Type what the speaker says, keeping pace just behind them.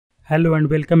Hello and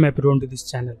welcome everyone to this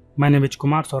channel. My name is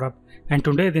Kumar Saurabh and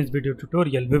today in this video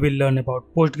tutorial we will learn about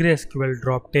PostgreSQL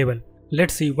Drop table.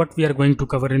 Let's see what we are going to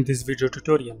cover in this video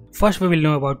tutorial. First we will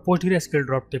know about PostgreSQL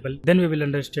Drop table, then we will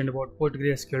understand about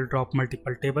PostgreSQL Drop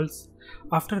multiple tables.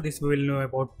 After this we will know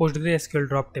about PostgreSQL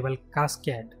Drop table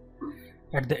Cascade.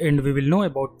 At the end we will know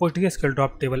about PostgreSQL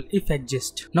Drop table if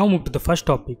exists. Now move to the first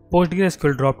topic,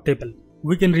 PostgreSQL Drop table.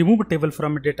 We can remove a table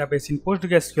from a database in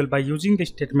PostgreSQL by using the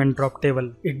statement drop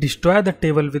table. It destroys the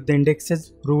table with the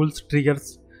indexes, rules,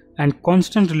 triggers, and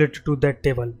constants related to that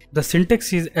table. The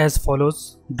syntax is as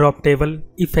follows: drop table,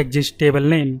 if exists table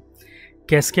name,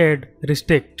 cascade,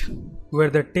 restrict, where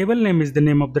the table name is the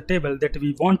name of the table that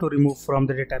we want to remove from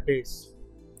the database.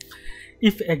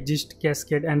 If exist,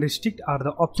 cascade, and restrict are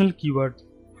the optional keywords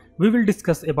we will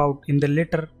discuss about in the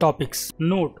later topics.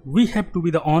 Note, we have to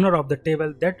be the owner of the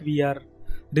table that we are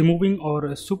removing or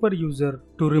a super user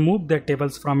to remove the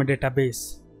tables from a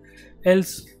database.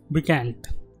 Else we can't.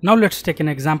 Now let's take an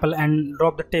example and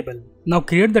drop the table. Now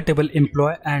create the table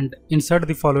employee and insert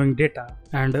the following data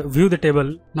and view the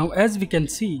table. Now as we can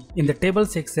see in the table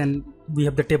section we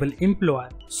have the table employee.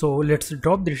 So let's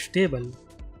drop this table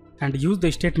and use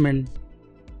the statement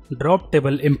drop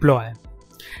table employee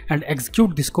and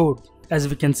execute this code. As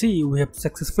we can see we have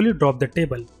successfully dropped the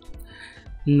table.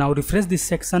 Now refresh this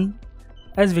section.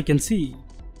 As we can see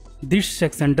this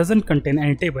section doesn't contain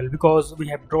any table because we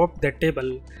have dropped that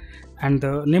table and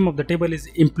the name of the table is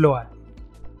employee.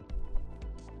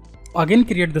 Again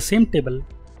create the same table.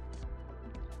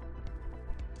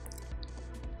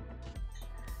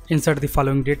 Insert the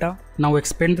following data. Now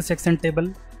expand the section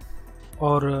table,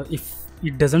 or if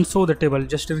it doesn't show the table,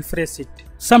 just refresh it.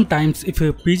 Sometimes if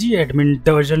a PG admin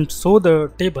doesn't show the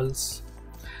tables,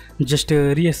 just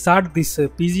restart this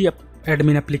PG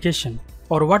admin application.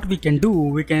 Or what we can do,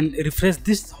 we can refresh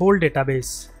this whole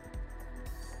database.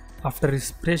 After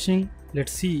refreshing,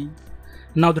 let's see.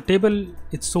 Now the table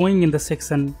is showing in the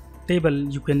section table.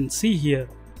 You can see here.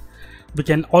 We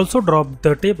can also drop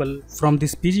the table from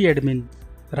this PG admin.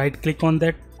 Right click on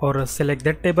that or select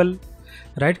that table.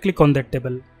 Right click on that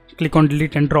table. Click on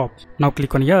delete and drop. Now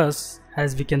click on yes.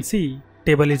 As we can see,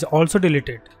 table is also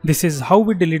deleted. This is how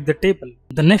we delete the table.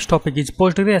 The next topic is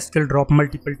PostgreSQL Drop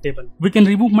multiple table. We can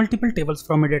remove multiple tables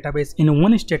from a database in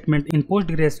one statement in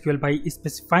PostgreSQL by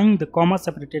specifying the comma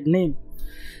separated name.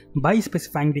 By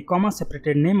specifying the comma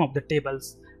separated name of the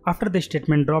tables after the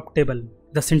statement drop table.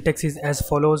 The syntax is as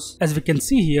follows. As we can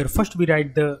see here, first we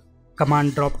write the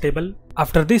command drop table.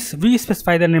 After this we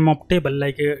specify the name of table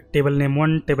like table name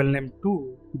 1, table name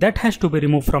 2. That has to be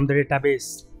removed from the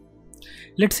database.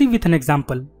 Let's see with an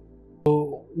example.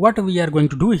 So what we are going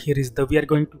to do here is we are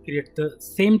going to create the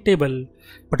same table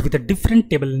but with a different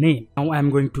table name. Now I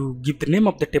am going to give the name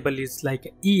of the table is like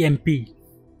EMP.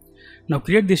 Now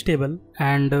create this table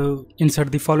and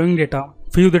insert the following data.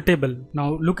 View the table.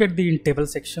 Now look at the in table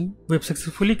section. We have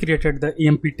successfully created the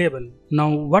EMP table. Now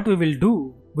what we will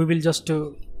do, we will just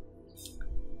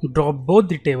drop both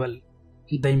the table,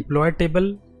 the employee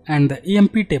table and the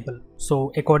EMP table.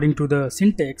 So according to the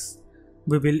syntax,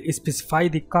 we will specify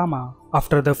the comma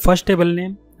after the first table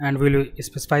name and we will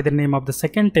specify the name of the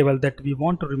second table that we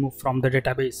want to remove from the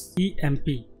database, EMP.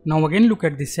 Now again look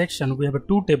at this section, we have a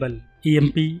two table,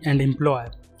 EMP and employee.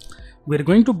 We are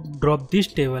going to drop this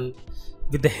table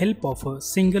with the help of a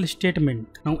single statement.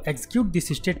 Now execute this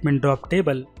statement drop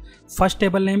table, first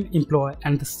table name employee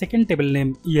and the second table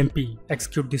name EMP.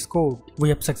 Execute this code. We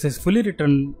have successfully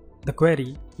written the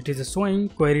query. It is showing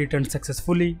query returned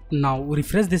successfully. Now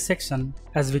refresh this section.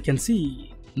 As we can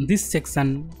see, this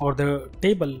section or the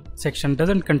table section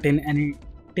doesn't contain any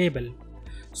table.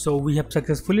 So we have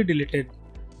successfully deleted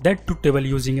that two table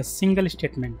using a single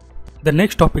statement. The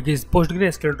next topic is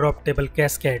PostgreSQL Drop table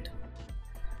Cascade.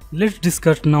 Let's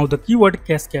discuss now the keyword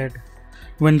cascade.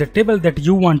 When the table that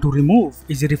you want to remove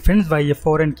is referenced by a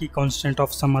foreign key constant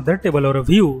of some other table or a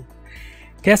view,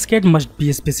 cascade must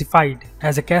be specified,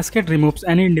 as a cascade removes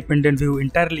any independent view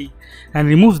entirely and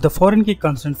removes the foreign key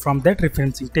constant from that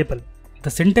referencing table.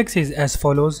 The syntax is as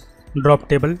follows: drop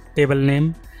table, table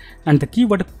name and the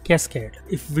keyword cascade.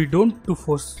 If we don't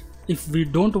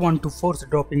want to force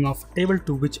dropping of a table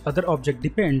to which other object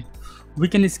depend, we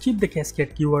can skip the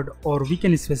cascade keyword or we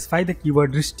can specify the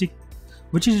keyword restrict,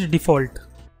 which is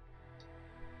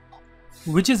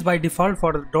by default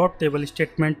for the drop table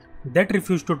statement that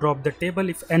refuses to drop the table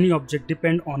if any object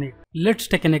depend on it. Let's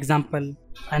take an example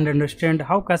and understand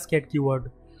how cascade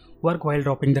keyword work while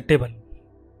dropping the table.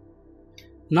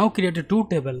 Now create a two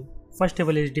table. First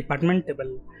table is department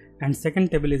table and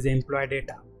second table is employee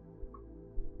data.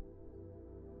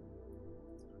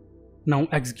 Now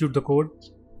execute the code.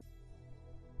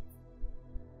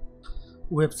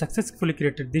 we have successfully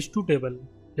created these two tables.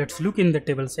 Let's look in the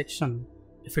table section.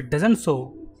 If it doesn't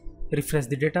show, refresh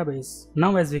the database.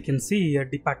 Now as we can see here,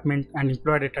 department and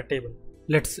employee data table.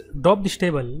 Let's drop this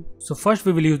table. So first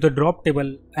we will use the drop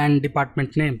table and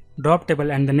department name. Drop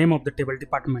table and the name of the table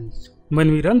department. When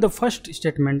we run the first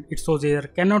statement, it shows here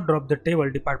cannot drop the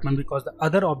table department because the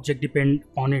other object depend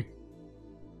on it.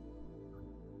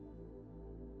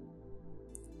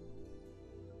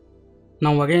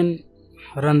 Now again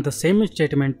run the same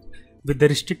statement with the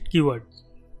restrict keyword.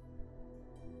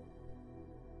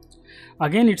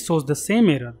 Again it shows the same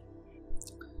error.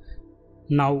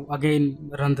 Now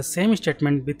again run the same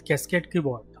statement with Cascade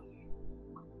keyword.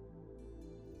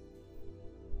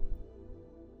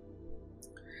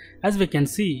 As we can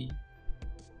see,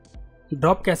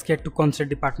 drop Cascade to consider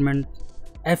department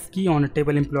F key on a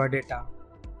table employee data.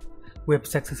 We have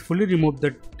successfully removed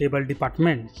the table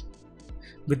department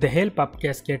with the help of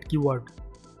Cascade keyword.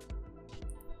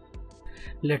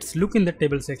 Let's look in the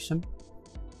table section.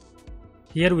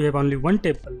 Here we have only one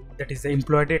table, that is the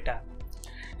employee data,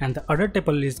 and the other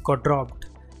table is got dropped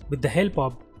with the help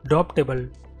of drop table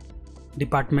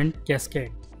department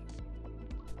Cascade.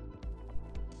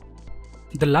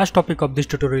 The last topic of this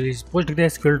tutorial is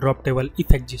PostgreSQL drop table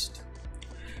if exists.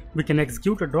 We can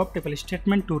execute a drop table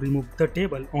statement to remove the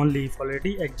table only if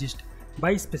already exists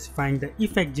by specifying the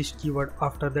if exists keyword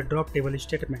after the drop table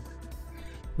statement,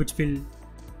 which will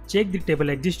check the table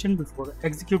existence before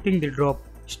executing the drop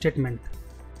statement.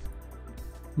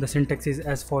 The syntax is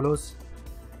as follows.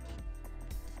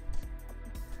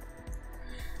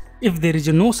 If there is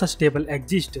no such table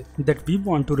exists that we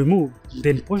want to remove,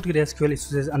 then PostgreSQL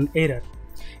issues an error.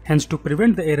 Hence, to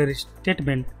prevent the error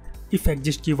statement, if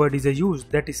exists keyword is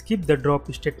used that skip the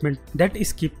drop statement,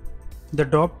 the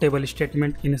drop table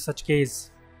statement in such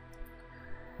case.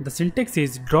 The syntax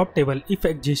is drop table if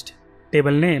exists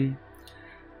table name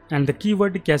and the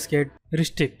keyword Cascade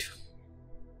restrict.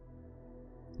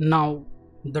 Now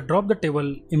the drop the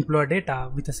table employee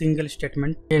data with a single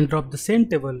statement and drop the same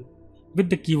table with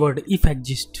the keyword if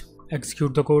exist.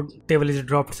 Execute the code. Table is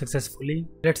dropped successfully.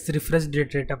 Let's refresh the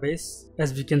database.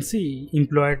 As we can see,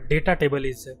 employee data table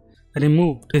is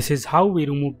removed. This is how we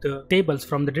remove the tables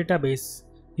from the database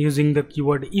using the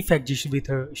keyword if exist with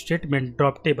a statement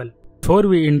drop table. Before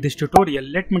we end this tutorial,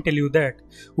 let me tell you that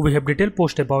we have detailed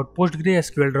post about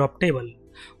PostgreSQL drop table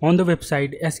on the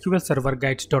website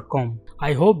sqlserverguides.com.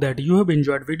 I hope that you have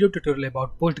enjoyed video tutorial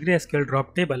about PostgreSQL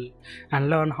drop table and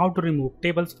learn how to remove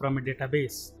tables from a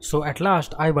database. So at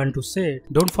last I want to say,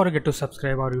 don't forget to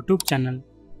subscribe our YouTube channel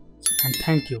and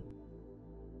thank you.